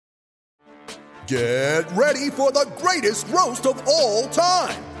Get ready for the greatest roast of all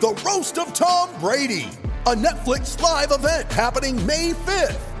time, the Roast of Tom Brady, a Netflix live event happening May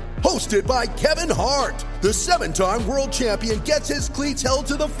 5th. Hosted by Kevin Hart, the 7-time world champion gets his cleats held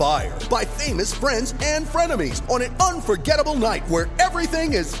to the fire by famous friends and frenemies on an unforgettable night where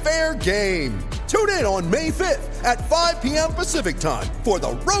everything is fair game. Tune in on May 5th at 5 p.m. Pacific time for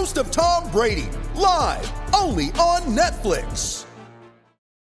the Roast of Tom Brady, live only on Netflix.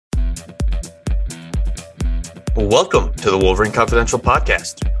 Welcome to the Wolverine Confidential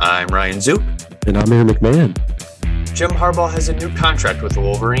Podcast. I'm Ryan Zook. And I'm Aaron McMahon. Jim Harbaugh has a new contract with the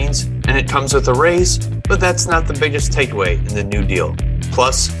Wolverines, and it comes with a raise, but that's not the biggest takeaway in the new deal.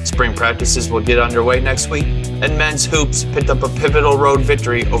 Plus, spring practices will get underway next week, and men's hoops picked up a pivotal road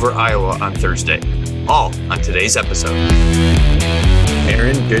victory over Iowa on Thursday. All on today's episode.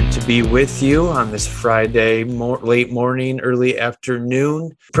 Aaron, good to be with you on this Friday, late morning, early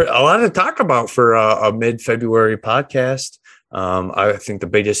afternoon. A lot to talk about for a mid-February podcast. I think the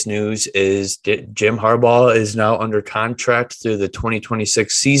biggest news is Jim Harbaugh is now under contract through the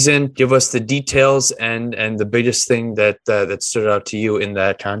 2026 season. Give us the details and the biggest thing that stood out to you in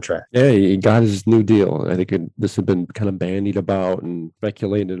that contract. Yeah, he got his new deal. I think this had been kind of bandied about and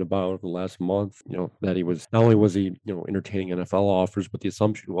speculated about the last month. That he was not only was he entertaining NFL offers, but the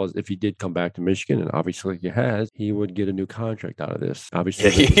assumption was if he did come back to Michigan, and obviously he has, he would get a new contract out of this.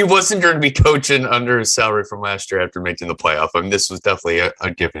 Obviously, he wasn't going to be coaching under his salary from last year after making the playoff. I mean, this was definitely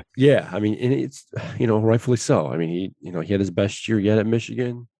a given. Yeah, I mean, and it's rightfully so. I mean, he had his best year yet at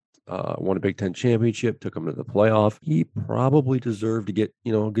Michigan. Won a Big Ten championship, took him to the playoff. He probably deserved to get,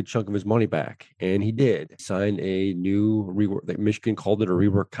 a good chunk of his money back. And he did. Signed a new rework, that Michigan called it a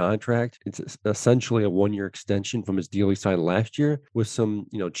rework contract. It's essentially a 1-year extension from his deal he signed last year with some,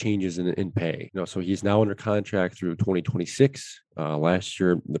 changes in pay. So he's now under contract through 2026. Last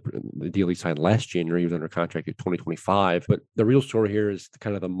year, the deal he signed last January, he was under contract at 2025. But the real story here is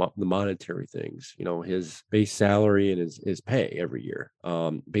kind of the monetary things, his base salary and his pay every year.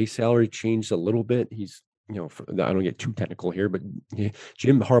 Base salary changed a little bit. He's, I don't get too technical here, but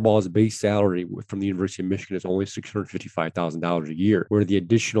Jim Harbaugh's base salary from the University of Michigan is only $655,000 a year, where the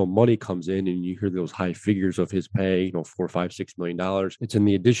additional money comes in, and you hear those high figures of his pay, $4, $5, $6 million. It's in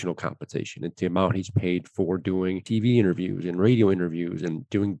the additional compensation. It's the amount he's paid for doing TV interviews and radio interviews and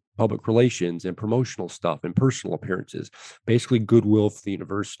doing public relations and promotional stuff and personal appearances, basically goodwill for the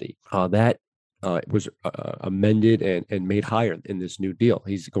university. That was amended and made higher in this new deal.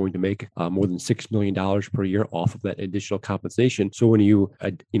 He's going to make more than $6 million per year off of that additional compensation. So when you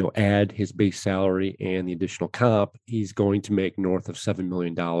add his base salary and the additional comp, he's going to make north of $7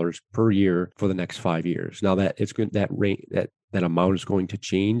 million per year for the next 5 years. Now that it's good, that amount is going to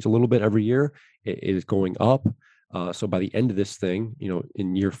change a little bit every year. It is going up. So by the end of this thing,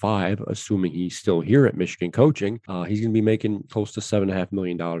 in year 5, assuming he's still here at Michigan coaching, he's going to be making close to $7.5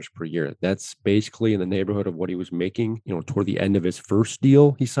 million per year. That's basically in the neighborhood of what he was making, toward the end of his first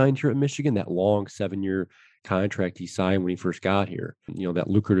deal he signed here at Michigan, that long 7-year contract he signed when he first got here. That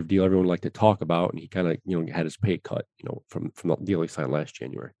lucrative deal everyone liked to talk about, and he kind of, had his pay cut, from the deal he signed last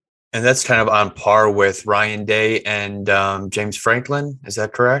January. And that's kind of on par with Ryan Day and James Franklin. Is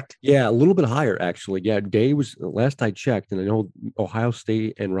that correct? Yeah, a little bit higher, actually. Yeah, Day was, last I checked, and I know Ohio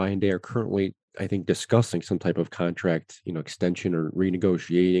State and Ryan Day are currently, I think, discussing some type of contract, extension or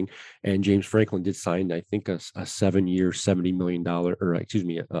renegotiating. And James Franklin did sign, I think, a 7-year, $70 million, or excuse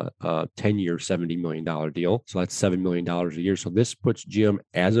me, a 10-year, $70 million deal. So that's $7 million a year. So this puts Jim,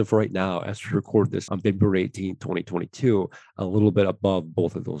 as of right now, as we record this on February 18, 2022, a little bit above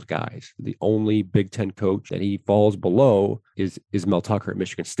both of those guys. The only Big Ten coach that he falls below is Mel Tucker at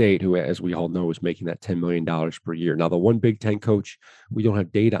Michigan State, who, as we all know, is making that $10 million per year. Now, the one Big Ten coach we don't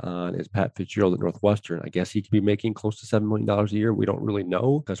have data on is Pat Fitzgerald at Northwestern. I guess he could be making close to $7 million a year. We don't really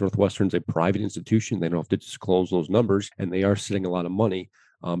know because Northwestern's a private institution. They don't have to disclose those numbers, and they are sitting a lot of money.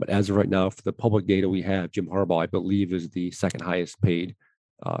 But as of right now, for the public data we have, Jim Harbaugh, I believe, is the second highest paid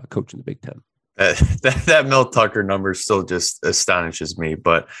coach in the Big Ten. That Mel Tucker number still just astonishes me.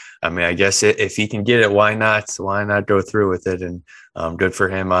 But I mean, I guess if he can get it, why not? Why not go through with it? And good for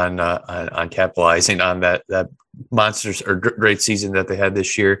him on capitalizing on that monsters or great season that they had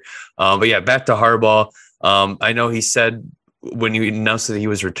this year. But yeah, back to Harbaugh. I know he said when he announced that he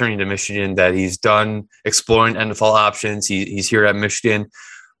was returning to Michigan that he's done exploring NFL options. He's here at Michigan.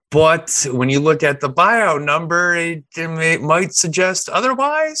 But when you look at the buyout number, it might suggest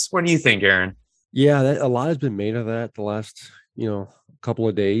otherwise. What do you think, Aaron? Yeah, a lot has been made of that the last, couple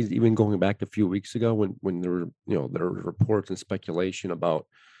of days, even going back a few weeks ago when there were reports and speculation about,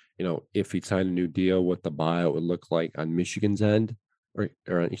 if he'd signed a new deal, what the buyout would look like on Michigan's end.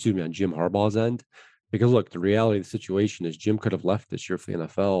 or excuse me, on Jim Harbaugh's end. Because look, the reality of the situation is Jim could have left this year for the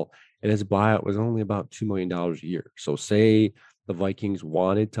NFL, and his buyout was only about $2 million a year. So say the Vikings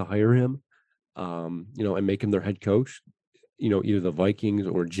wanted to hire him, and make him their head coach, either the Vikings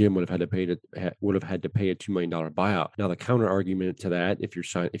or Jim would have had to pay a $2 million buyout. Now, the counter argument to that, if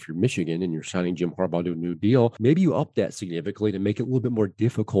you're Michigan and you're signing Jim Harbaugh to a new deal, maybe you up that significantly to make it a little bit more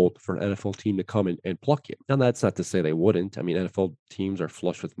difficult for an NFL team to come and pluck you. Now, that's not to say they wouldn't. I mean, NFL teams are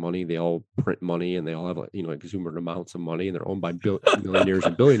flush with money. They all print money and they all have exuberant amounts of money, and they're owned by millionaires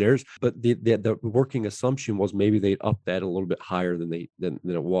and billionaires. But the working assumption was maybe they'd up that a little bit higher than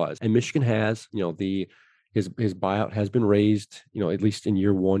it was. And Michigan has, his buyout has been raised, at least in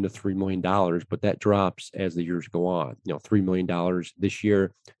year 1 to $3 million, but that drops as the years go on. $3 million this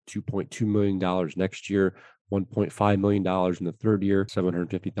year, $2.2 million next year, $1.5 million in the third year,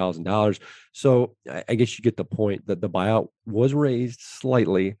 $750,000. So I guess you get the point that the buyout was raised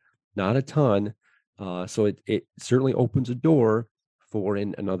slightly, not a ton. So it certainly opens a door for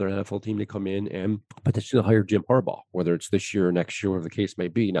another NFL team to come in and potentially hire Jim Harbaugh, whether it's this year or next year, whatever the case may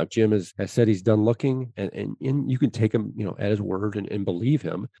be. Now, Jim has said he's done looking, and you can take him, at his word and believe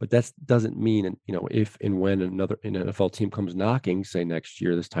him. But that doesn't mean, if and when an NFL team comes knocking, say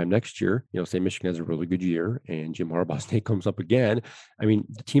this time next year, say Michigan has a really good year and Jim Harbaugh's name comes up again. I mean,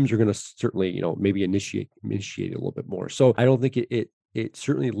 the teams are going to certainly, maybe initiate a little bit more. So I don't think it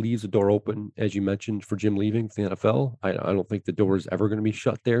certainly leaves the door open, as you mentioned, for Jim leaving the NFL. I don't think the door is ever going to be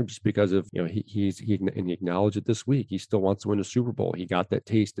shut there, just because of, he acknowledged it this week. He still wants to win a Super Bowl. He got that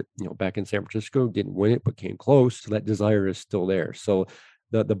taste, back in San Francisco, didn't win it, but came close. So that desire is still there. So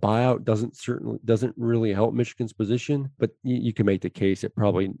the buyout doesn't really help Michigan's position, but you can make the case that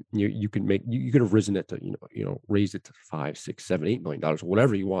probably you could have risen it to, raised it to $5, $6, $7, $8 million,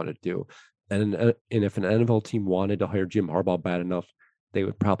 whatever you want to do. And if an NFL team wanted to hire Jim Harbaugh bad enough, they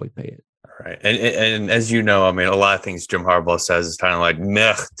would probably pay it. All right. And as you know, I mean, a lot of things Jim Harbaugh says is kind of like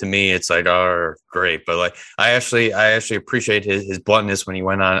meh to me. It's like, oh, great. But like, I actually appreciate his bluntness when he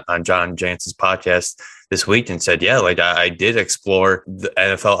went on John Jansen's podcast this week and said, yeah, like I did explore the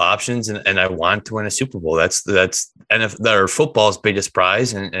NFL options and I want to win a Super Bowl. That's NFL football's biggest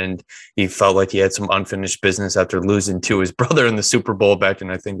prize. And he felt like he had some unfinished business after losing to his brother in the Super Bowl back in,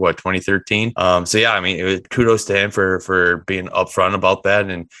 I think, 2013. So yeah, I mean, kudos to him for being upfront about that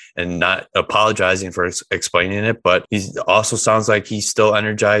and not apologizing for explaining it. But he also sounds like he's still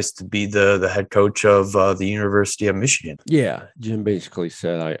energized to be the head coach of the University of Michigan. Yeah, Jim basically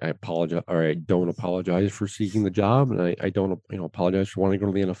said, I apologize, or I don't apologize for seeking the job, and I don't apologize for wanting to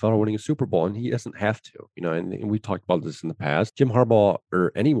go to the NFL or winning a Super Bowl, and he doesn't have to, and we talked about this in the past. Jim Harbaugh,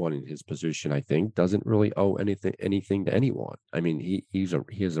 or anyone in his position, I think, doesn't really owe anything to anyone. I mean, he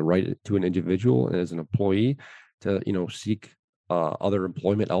has a right to an individual and as an employee to seek other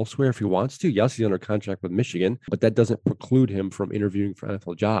employment elsewhere if he wants to. Yes, he's under contract with Michigan, but that doesn't preclude him from interviewing for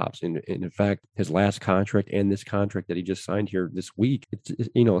NFL jobs. And in fact, his last contract and this contract that he just signed here this week,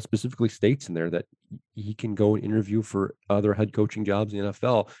 it specifically states in there that he can go and interview for other head coaching jobs in the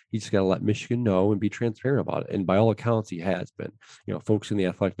NFL. He's just got to let Michigan know and be transparent about it. And by all accounts, he has been. Folks in the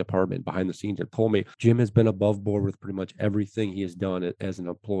athletic department behind the scenes have told me Jim has been above board with pretty much everything he has done as an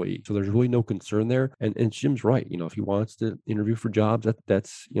employee. So there's really no concern there. And Jim's right. If he wants to interview for jobs,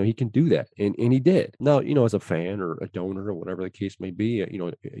 that's he can do that, and he did. Now, as a fan or a donor or whatever the case may be, a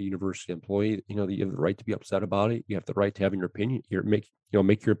university employee, you have the right to be upset about it. You have the right to have your opinion,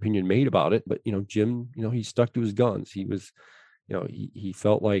 make your opinion made about it. But Jim, he stuck to his guns. He was, he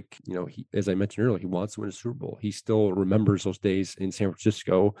felt like, as I mentioned earlier, he wants to win a Super Bowl. He still remembers those days in San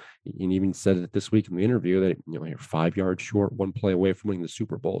Francisco, and even said it this week in the interview that, you're 5 yards short, one play away from winning the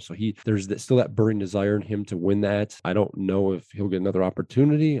Super Bowl. So there's still that burning desire in him to win that. I don't know if he'll get another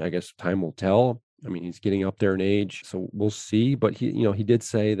opportunity. I guess time will tell. I mean, he's getting up there in age, so we'll see. But he did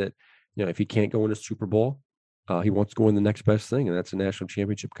say that, if he can't go in a Super Bowl, he wants to go in the next best thing, and that's a national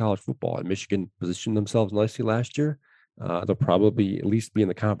championship college football. And Michigan positioned themselves nicely last year. They'll probably at least be in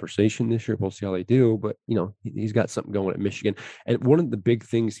the conversation this year. We'll see how they do, but he's got something going at Michigan. And one of the big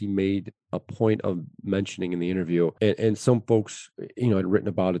things he made a point of mentioning in the interview, and some folks, had written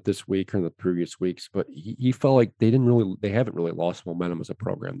about it this week or in the previous weeks, but he felt like they haven't really lost momentum as a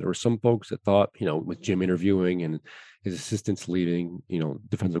program. There were some folks that thought, with Jim interviewing and his assistants leaving,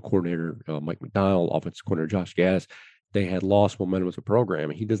 defensive coordinator Mike McDonald, offensive coordinator Josh Gattis, they had lost momentum as a program,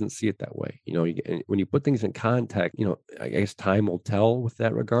 and he doesn't see it that way. When you put things in context, I guess time will tell with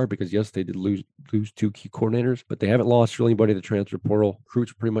that regard, because yes, they did lose two key coordinators, but they haven't lost really anybody to the transfer portal.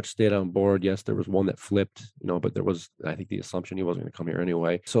 Recruits pretty much stayed on board. Yes, there was one that flipped, but there was, I think, the assumption he wasn't going to come here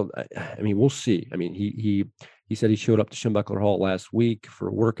anyway. So, I mean, we'll see. I mean, he He said he showed up to Schembechler Hall last week for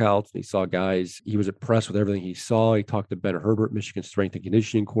workouts, and he saw guys. He was impressed with everything he saw. He talked to Ben Herbert, Michigan's strength and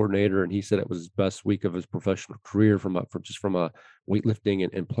conditioning coordinator, and he said it was his best week of his professional career from a weightlifting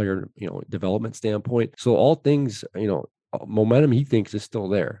and player development standpoint. So all things, momentum he thinks is still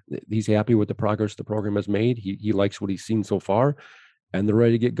there. He's happy with the progress the program has made. He likes what he's seen so far, and they're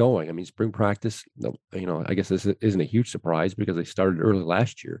ready to get going. I mean, spring practice, I guess this isn't a huge surprise because they started early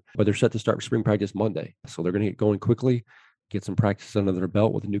last year, but they're set to start spring practice Monday. So they're going to get going quickly, get some practice under their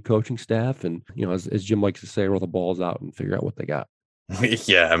belt with a new coaching staff. And, as Jim likes to say, roll the balls out and figure out what they got.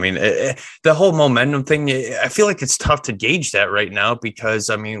 Yeah, I mean, the whole momentum thing, I feel like it's tough to gauge that right now because,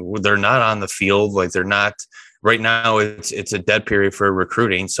 I mean, they're not on the field. Like they're not right now. It's a dead period for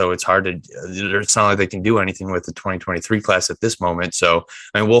recruiting. So it's hard to, it's not like they can do anything with the 2023 class at this moment. So,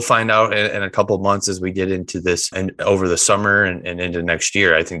 I mean, we'll find out in a couple of months as we get into this and over the summer and into next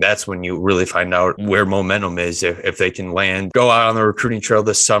year. I think that's when you really find out where momentum is. If they can go out on the recruiting trail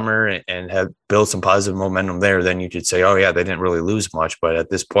this summer and have built some positive momentum there, then you could say, oh yeah, they didn't really lose much. But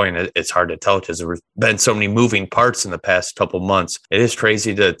at this point, it's hard to tell because there's been so many moving parts in the past couple of months. It is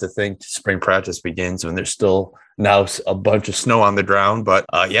crazy to think spring practice begins when there's still now a bunch of snow on the ground. But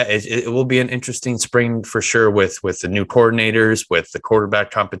it will be an interesting spring for sure with the new coordinators, with the quarterback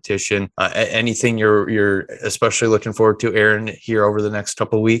competition. Anything you're especially looking forward to, Aaron, here over the next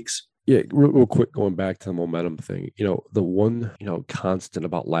couple of weeks? Yeah, real quick, going back to the momentum thing, the one, constant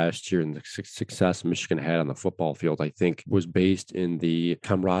about last year and the success Michigan had on the football field, I think was based in the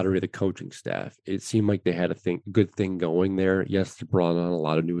camaraderie of the coaching staff. It seemed like they had a good thing going there. Yes, they brought on a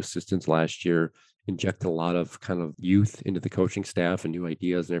lot of new assistants last year, injected a lot of kind of youth into the coaching staff and new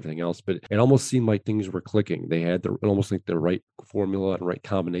ideas and everything else, but it almost seemed like things were clicking. They had almost like the right formula and right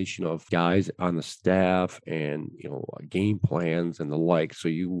combination of guys on the staff and game plans and the like. So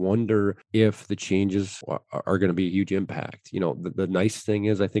you wonder if the changes are going to be a huge impact. The nice thing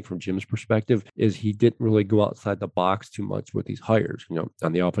is, I think from Jim's perspective, is he didn't really go outside the box too much with these hires.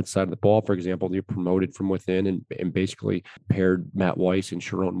 On the offense side of the ball, for example, they promoted from within and basically paired Matt Weiss and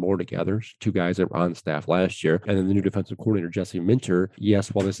Sharon Moore together, two guys that on staff last year. And then the new defensive coordinator, Jesse Minter, yes,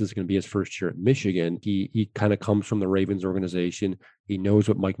 while this is going to be his first year at Michigan, he kind of comes from the Ravens organization. He knows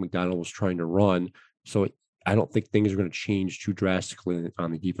what Mike McDonald was trying to run. So I don't think things are going to change too drastically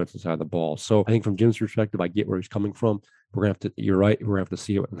on the defensive side of the ball. So I think from Jim's perspective, I get where he's coming from. We're going to have to, you're right, we're going to have to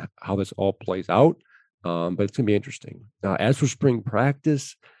see how this all plays out. But it's going to be interesting. As for spring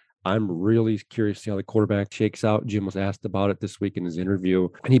practice, I'm really curious to see how the quarterback shakes out. Jim was asked about it this week in his interview,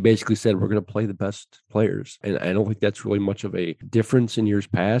 and he basically said, we're going to play the best players. And I don't think that's really much of a difference in years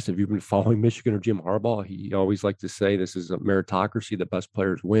past. If you've been following Michigan or Jim Harbaugh, he always liked to say this is a meritocracy, the best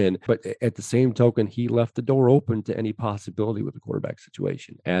players win. But at the same token, he left the door open to any possibility with the quarterback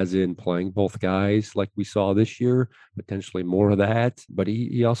situation, as in playing both guys like we saw this year, potentially more of that. But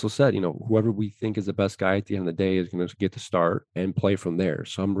he also said, whoever we think is the best guy at the end of the day is going to get to start and play from there.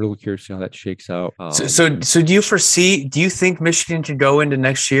 So I'm really curious to see how that shakes out. So do you think Michigan could go into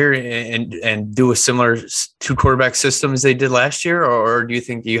next year and do a similar two quarterback system as they did last year? Or do you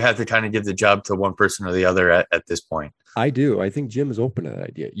think you have to kind of give the job to one person or the other at this point? I do. I think Jim is open to that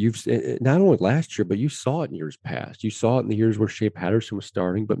idea. You've not only last year, but you saw it in years past. You saw it in the years where Shea Patterson was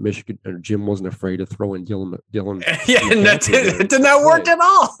starting, but Michigan or Jim wasn't afraid to throw in Dylan. Yeah, and it did not work at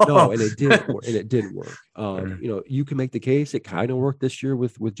all. No, and it didn't work. You can make the case it kind of worked this year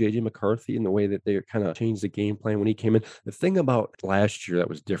with JJ McCarthy in the way that they kind of changed the game plan when he came in. The thing about last year that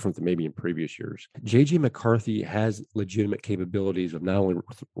was different than maybe in previous years, JJ McCarthy has legitimate capabilities of not only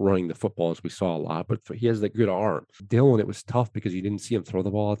running the football as we saw a lot, but he has that good arm. Dylan, it was tough because you didn't see him throw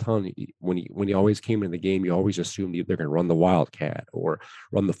the ball a ton. When he always came into the game, you always assumed they're going to run the Wildcat or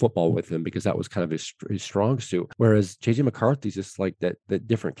run the football with him because that was kind of his strong suit. Whereas JJ McCarthy's just like that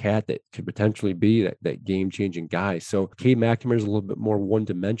different cat that could potentially be that game-changing guy. So Cade McNamara is a little bit more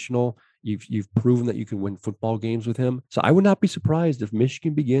one-dimensional. You've proven that you can win football games with him. So I would not be surprised if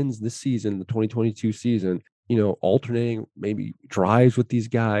Michigan begins this season, the 2022 season, alternating maybe drives with these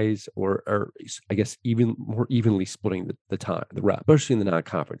guys or I guess even more evenly splitting the time, the rep, especially in the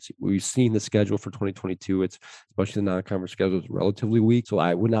non-conference. We've seen the schedule for 2022. It's especially the non-conference schedule is relatively weak. So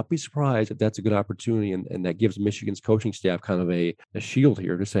I would not be surprised if that's a good opportunity and that gives Michigan's coaching staff kind of a shield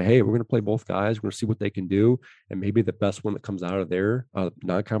here to say, hey, we're going to play both guys. We're going to see what they can do. And maybe the best one that comes out of their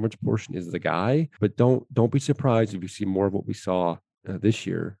non-conference portion is the guy. But don't be surprised if you see more of what we saw this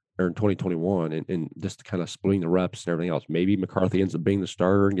year. or in 2021 and just kind of splitting the reps and everything else. Maybe McCarthy ends up being the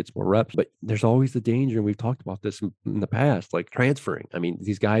starter and gets more reps, but there's always the danger. And we've talked about this in the past, like transferring. I mean,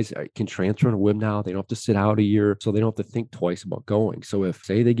 these guys can transfer on a whim now. They don't have to sit out a year, so they don't have to think twice about going. So if,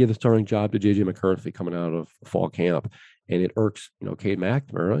 say, they give the starting job to JJ McCarthy coming out of fall camp, and it irks, Cade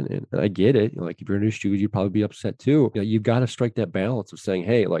McNamara, and I get it. Like, if you're in his shoes, you'd probably be upset too. You've got to strike that balance of saying,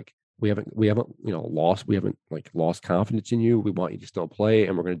 hey, like, we haven't lost confidence in you. We want you to still play,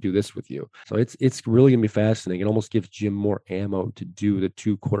 and we're going to do this with you. So it's really going to be fascinating. It almost gives Jim more ammo to do the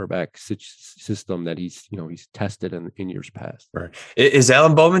 2 quarterback system that he's tested in years past. Right. Is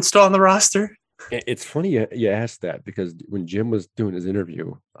Alan Bowman still on the roster? It's funny you asked that, because when Jim was doing his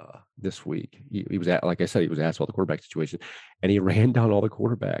interview this week, he was like I said, he was asked about the quarterback situation, and he ran down all the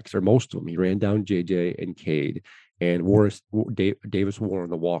quarterbacks, or most of them. He ran down JJ and Cade and Davis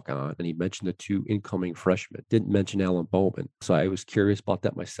Warren, the walk-on, and he mentioned the 2 incoming freshmen. Didn't mention Alan Bowman. So I was curious about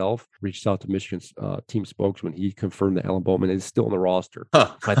that myself. Reached out to Michigan's team spokesman. He confirmed that Alan Bowman is still on the roster.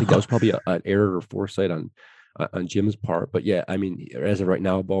 Huh. I think that was probably an error or foresight on Jim's part. But yeah, I mean, as of right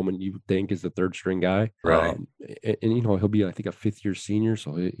now, Bowman, you would think, is the 3rd string guy. Right. And he'll be, I think, a 5th-year senior.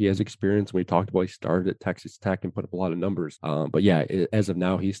 So he has experience. When we talked about, he started at Texas Tech and put up a lot of numbers. But yeah, as of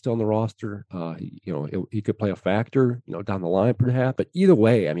now, he's still on the roster. He could play a factor, down the line perhaps. But either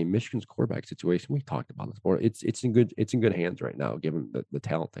way, I mean, Michigan's quarterback situation, we talked about this before. It's in good hands right now, given the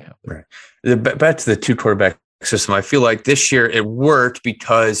talent they have there. Right. Back to the 2 quarterback system. I feel like this year it worked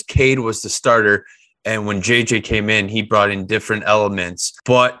because Cade was the starter. And when JJ came in, he brought in different elements.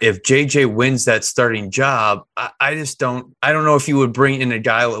 But if JJ wins that starting job, I don't know if you would bring in a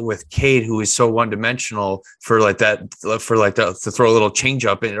guy with Cade, who is so one-dimensional, to throw a little change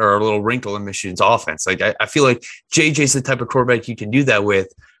up or a little wrinkle in Michigan's offense. Like, I feel like JJ's the type of quarterback you can do that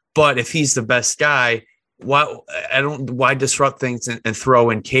with. But if he's the best guy, why disrupt things and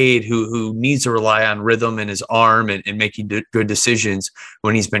throw in Cade, who needs to rely on rhythm and his arm and making good decisions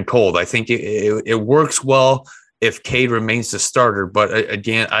when he's been cold. I think it works well if Cade remains the starter, but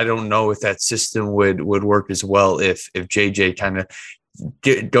again, I don't know if that system would work as well if JJ kind of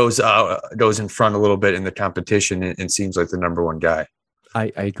goes in front a little bit in the competition and seems like the number 1 guy. I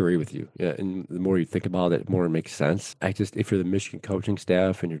agree with you. Yeah, and the more you think about it, the more it makes sense. If you're the Michigan coaching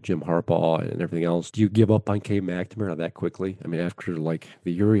staff and you're Jim Harbaugh and everything else, do you give up on Cade McNamara that quickly? I mean, after like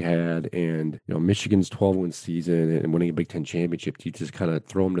the year he had, and Michigan's 12-win season and winning a Big Ten championship, do you just kind of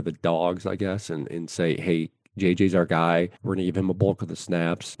throw him to the dogs, I guess, and say, hey, JJ's our guy. We're going to give him a bulk of the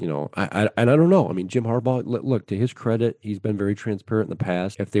snaps. I don't know. I mean, Jim Harbaugh, look, to his credit, he's been very transparent in the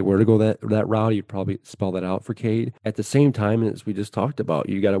past. If they were to go that route, he'd probably spell that out for Cade. At the same time, as we just talked about,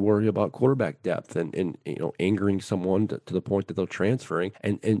 you got to worry about quarterback depth and angering someone to the point that they're transferring.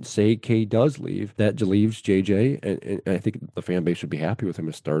 And say Cade does leave, that leaves JJ, and I think the fan base would be happy with him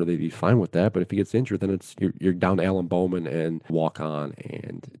as starter. They'd be fine with that. But if he gets injured, then you're down to Alan Bowman and walk on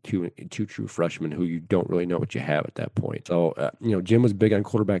and two true freshmen who you don't really know what you have at that point. So, Jim was big on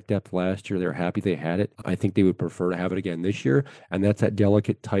quarterback depth last year. They're happy they had it. I think they would prefer to have it again this year. And that's that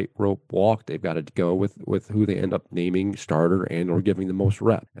delicate tightrope walk. They've got to go with who they end up naming starter and or giving the most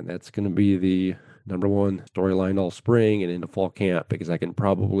rep. And that's going to be the number 1 storyline all spring and into fall camp, because I can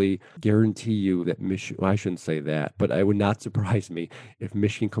probably guarantee you that I shouldn't say that, but it would not surprise me if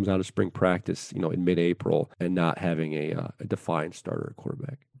Michigan comes out of spring practice, in mid-April and not having a defined starter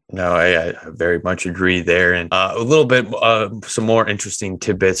quarterback. No, I very much agree there. And a little bit, some more interesting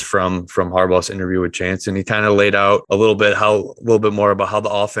tidbits from Harbaugh's interview with Chance. And he kind of laid out a little bit more about how the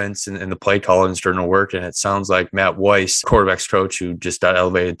offense and the play calling is going to work. And it sounds like Matt Weiss, quarterback's coach, who just got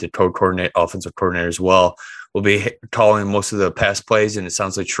elevated to offensive coordinator as well, will be calling most of the pass plays, and it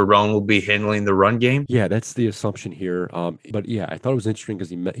sounds like Sharon will be handling the run game. Yeah, that's the assumption here. But yeah, I thought it was interesting because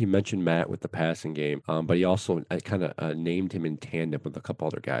he mentioned Matt with the passing game, but he also kind of named him in tandem with a couple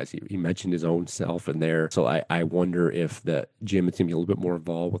other guys. He mentioned his own self in there. So I wonder if that Jim is going to be a little bit more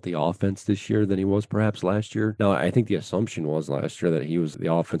involved with the offense this year than he was perhaps last year. Now, I think the assumption was last year that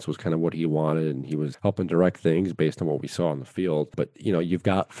the offense was kind of what he wanted, and he was helping direct things based on what we saw on the field. But, you've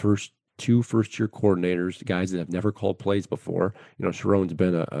got two first-year coordinators, guys that have never called plays before. Sharon's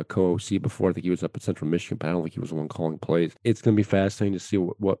been a co-OC before. I think he was up at Central Michigan, but I don't think he was the one calling plays. It's going to be fascinating to see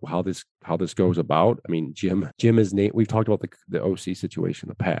how this goes about. I mean, Jim is named. We've talked about the OC situation in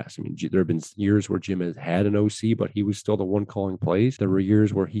the past. I mean, there have been years where Jim has had an OC, but he was still the one calling plays. There were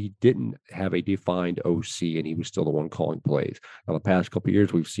years where he didn't have a defined OC, and he was still the one calling plays. Now, the past couple of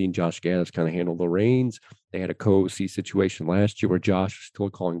years, we've seen Josh Gaddis kind of handle the reins. They had a co-OC situation last year where Josh was still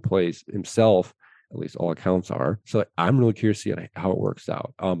calling plays himself, at least all accounts are. So I'm really curious to see how it works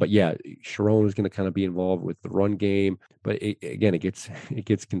out. But yeah, Sharon is going to kind of be involved with the run game. But again, it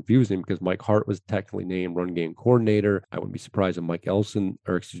gets confusing because Mike Hart was technically named run game coordinator. I wouldn't be surprised if Mike Elson,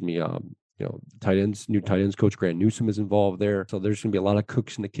 or excuse me, new tight ends coach Grant Newsome is involved there. So there's going to be a lot of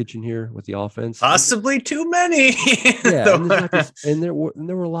cooks in the kitchen here with the offense. Possibly too many. Yeah, and there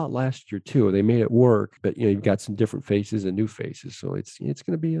were a lot last year too. They made it work, but you've got some different faces and new faces. So it's going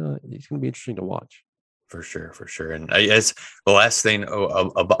to be interesting to watch. For sure. And I guess the last thing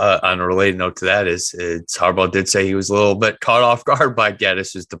on a related note to that is Harbaugh did say he was a little bit caught off guard by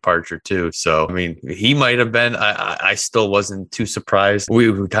Gaddis's departure too. So, I mean, he might have been, I still wasn't too surprised.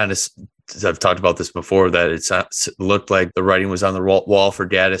 We kind of, I've talked about this before, that it looked like the writing was on the wall for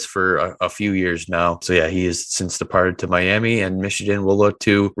Gaddis for a few years now. So yeah, he has since departed to Miami, and Michigan will look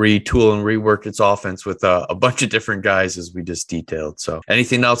to retool and rework its offense with a bunch of different guys, as we just detailed. So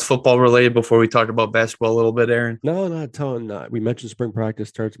anything else football related before we talk about basketball a little bit, Aaron? No, not a ton. We mentioned spring practice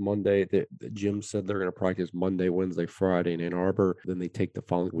starts Monday. The gym said they're going to practice Monday, Wednesday, Friday in Ann Arbor. Then they take the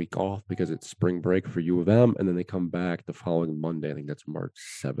following week off because it's spring break for U of M, and then they come back the following Monday. I think that's March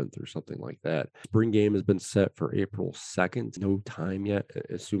 7th or something like that. Spring game has been set for April 2nd. No time yet,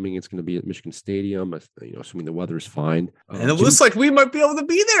 assuming it's going to be at Michigan Stadium, assuming the weather is fine. And it looks like we might be able to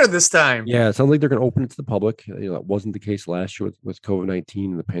be there this time. Yeah, it sounds like they're going to open it to the public. That wasn't the case last year with COVID-19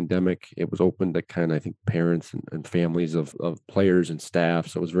 and the pandemic. It was open to kind of, I think, parents and families of players and staff.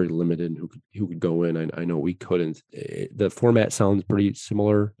 So it was very limited who could go in. I know we couldn't. The format sounds pretty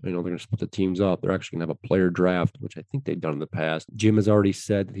similar. They're going to split the teams up. They're actually going to have a player draft, which I think they've done in the past. Jim has already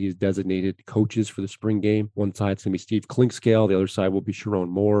said that he's designated coaches for the spring game. One side's going to be Steve Klinkscale. The other side will be Sharon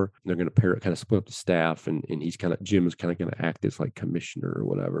Moore. And they're going to kind of split up the staff. And Jim is kind of going to act as like commissioner or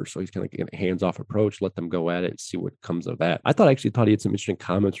whatever. So he's kind of getting a hands-off approach, let them go at it and see what comes of that. I thought he had some interesting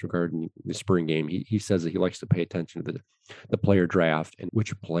comments regarding the spring game. He says that he likes to pay attention to the player draft and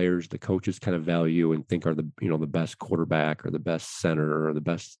which players the coaches kind of value and think are the best quarterback or the best center or the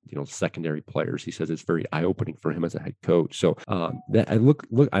best, secondary players. He says it's very eye-opening for him as a head coach. So that I look,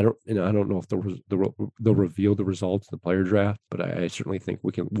 I don't know if they'll reveal the results of the player draft, but I certainly think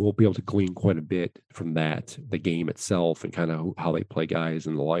we'll be able to glean quite a bit from that, the game itself and kind of how they play guys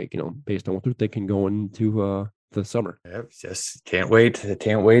and the like, based on what they're thinking going into the summer. Yep, just can't wait.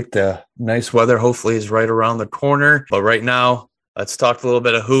 The nice weather hopefully is right around the corner. But right now, let's talk a little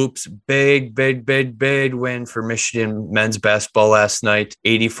bit of hoops. Big win for Michigan men's basketball last night,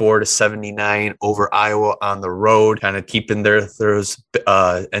 84-79 over Iowa on the road, kind of keeping those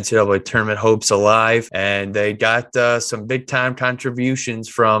NCAA tournament hopes alive. And they got some big time contributions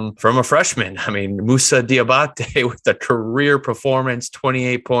from a freshman. I mean, Moussa Diabate with a career performance,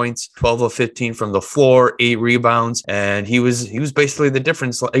 28 points, 12 of 15 from the floor, 8 rebounds, and he was basically the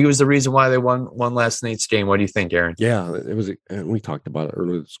difference. He was the reason why they won last night's game. What do you think, Aaron? Yeah, it was. We talked about it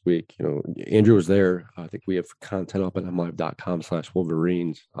earlier this week. Andrew was there. I think we have content up at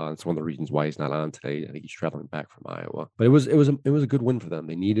mlive.com/Wolverines. It's one of the reasons why he's not on today. I think he's traveling back from Iowa. But it was a good win for them.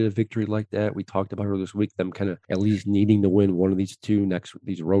 They needed a victory like that. We talked about earlier this week, them kind of at least needing to win one of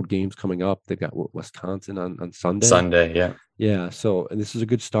these road games coming up. They've got Wisconsin on Sunday. Sunday, yeah. Yeah, so and this is a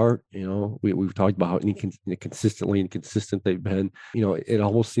good start. We've talked about how consistently inconsistent they've been. It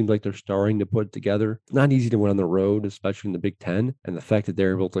almost seems like they're starting to put it together. It's not easy to win on the road, especially in the Big Ten. And the fact that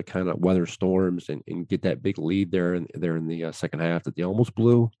they're able to kind of weather storms and get that big lead there in the second half that they almost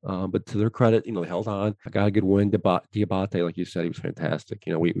blew. But to their credit, they held on. I got a good win. Diabate, like you said, he was fantastic.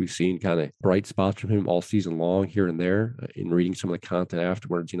 We've seen kind of bright spots from him all season long here and there. In reading some of the content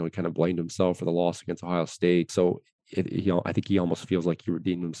afterwards, he kind of blamed himself for the loss against Ohio State. So I think he almost feels like he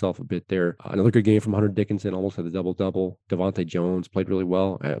redeemed himself a bit there. Another good game from Hunter Dickinson, almost had a double-double. Devontae Jones played really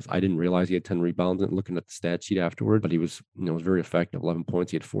well. I didn't realize he had 10 rebounds and looking at the stat sheet afterward, but he was, was very effective. 11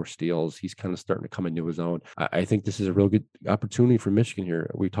 points. He had 4 steals. He's kind of starting to come into his own. I think this is a real good opportunity for Michigan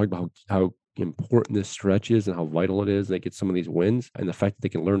here. We talked about how important this stretch is and how vital it is they get some of these wins, and the fact that they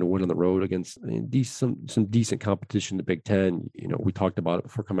can learn to win on the road against some decent competition in the Big Ten. We talked about it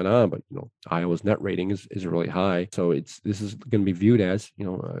before coming on, but Iowa's net rating is really high, so this is going to be viewed as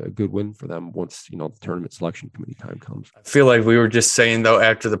a good win for them once the tournament selection committee time comes. I feel like we were just saying though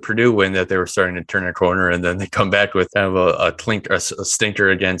after the Purdue win that they were starting to turn a corner, and then they come back with kind of a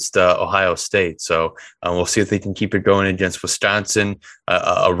stinker against Ohio State. So we'll see if they can keep it going against Wisconsin,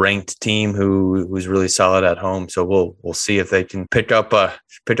 a ranked team who's really solid at home. So we'll see if they can pick up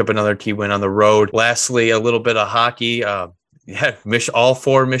another key win on the road. Lastly, a little bit of hockey. Yeah, all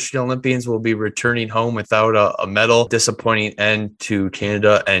 4 Michigan Olympians will be returning home without a medal. Disappointing end to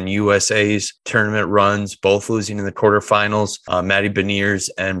Canada and USA's tournament runs, both losing in the quarterfinals. Maddie Beniers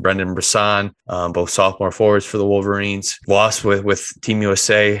and Brendan Brisson, both sophomore forwards for the Wolverines, lost with Team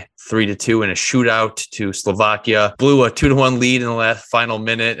USA 3-2 in a shootout to Slovakia, blew a 2-1 lead in the last final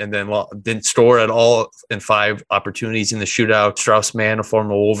minute, and then didn't score at all in 5 opportunities in the shootout. Strauss Mann, a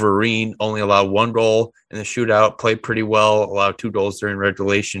former Wolverine, only allowed 1 goal in the shootout, played pretty well, allowed 2 goals during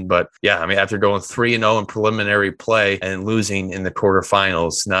regulation. But yeah, I mean, after going 3-0 in preliminary play and losing in the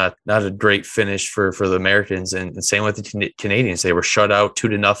quarterfinals, not a great finish for the Americans. And same with the Canadians. They were shut out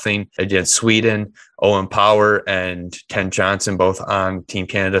 2-0 against Sweden. Owen Power and Ken Johnson, both on Team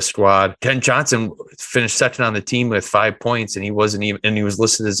Canada squad. Ken Johnson finished second on the team with 5 points, and he was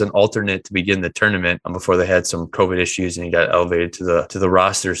listed as an alternate to begin the tournament before they had some COVID issues and he got elevated to the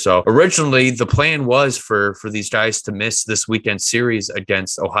roster. So originally the plan was for these guys to miss this weekend series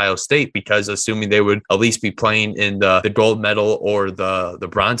against Ohio State, because assuming they would at least be playing in the gold medal or the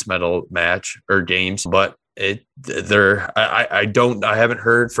bronze medal match or games, but I haven't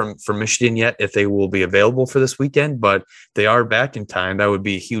heard from Michigan yet if they will be available for this weekend, but they are back in time. That would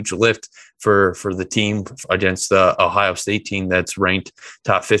be a huge lift for the team against the Ohio State team that's ranked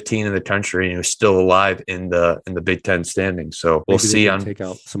top 15 in the country and who's still alive in the Big Ten standings. So we'll see. Take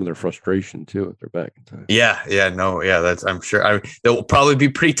out some of their frustration too if they're back in time. That's I'm sure. They'll probably be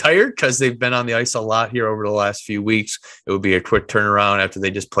pretty tired because they've been on the ice a lot here over the last few weeks. It would be a quick turnaround after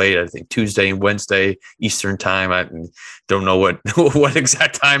they just played, I think, Tuesday and Wednesday Eastern time. I don't know what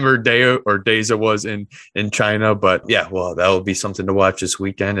exact time or days it was in China, but yeah, well, that will be something to watch this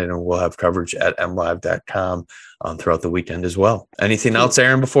weekend, and we'll have coverage at mlive.com throughout the weekend as well. Anything else,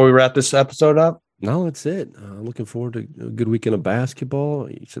 Aaron, before we wrap this episode up? No, that's it. Looking forward to a good weekend of basketball.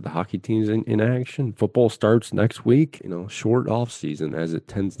 You said the hockey team's in action. Football starts next week. Short off season as it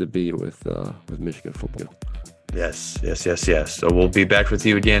tends to be with Michigan football. Yes. So we'll be back with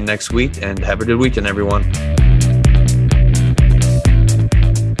you again next week, and have a good weekend, everyone.